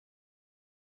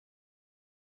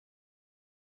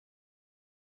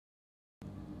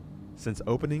Since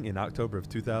opening in October of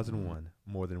 2001,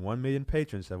 more than 1 million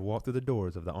patrons have walked through the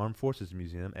doors of the Armed Forces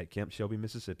Museum at Camp Shelby,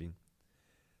 Mississippi.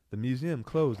 The museum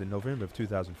closed in November of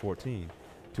 2014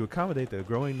 to accommodate the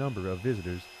growing number of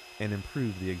visitors and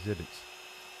improve the exhibits.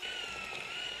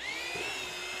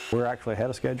 We're actually ahead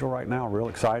of schedule right now, real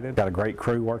excited. Got a great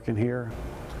crew working here.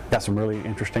 Got some really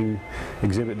interesting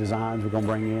exhibit designs we're going to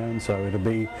bring in, so it'll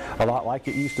be a lot like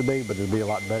it used to be, but it'll be a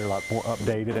lot better, a lot more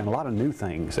updated, and a lot of new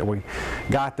things that we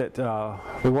got that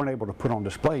we weren't able to put on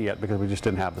display yet because we just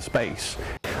didn't have the space.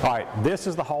 All right, this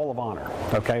is the Hall of Honor,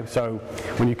 okay? So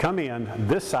when you come in,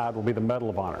 this side will be the Medal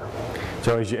of Honor.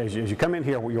 So as you come in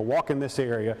here, you'll walk in this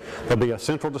area, there'll be a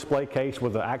central display case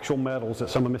with the actual medals that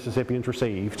some of Mississippians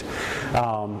received,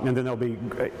 and then there'll be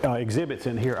exhibits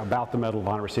in here about the Medal of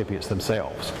Honor recipients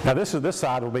themselves. Now this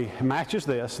side will be, matches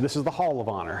this is the Hall of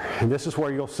Honor, and this is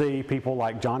where you'll see people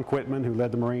like John Quitman, who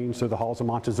led the Marines through the halls of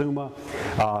Montezuma,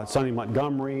 Sonny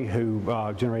Montgomery, who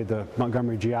generated the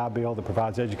Montgomery GI Bill that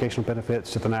provides educational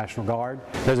benefits to the National Guard.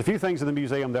 There's a few things in the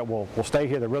museum that will stay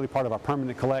here. They're really part of our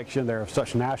permanent collection. They're of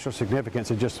such national significance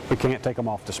we can't take them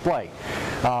off display.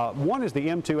 One is the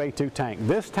M2A2 tank.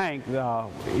 This tank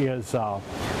is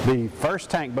the first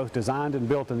tank both designed and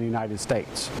built in the United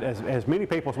States. As many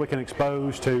people as we can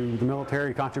expose to the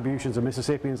military contributions of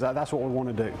Mississippians, that's what we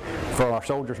want to do for our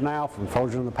soldiers now, from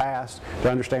soldiers in the past,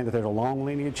 to understand that there's a long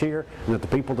lineage here and that the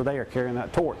people today are carrying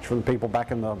that torch for the people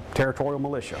back in the territorial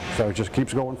militia. So it just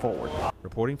keeps going forward.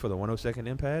 Reporting for the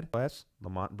 102nd MPAD, that's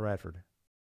Lamont Bradford.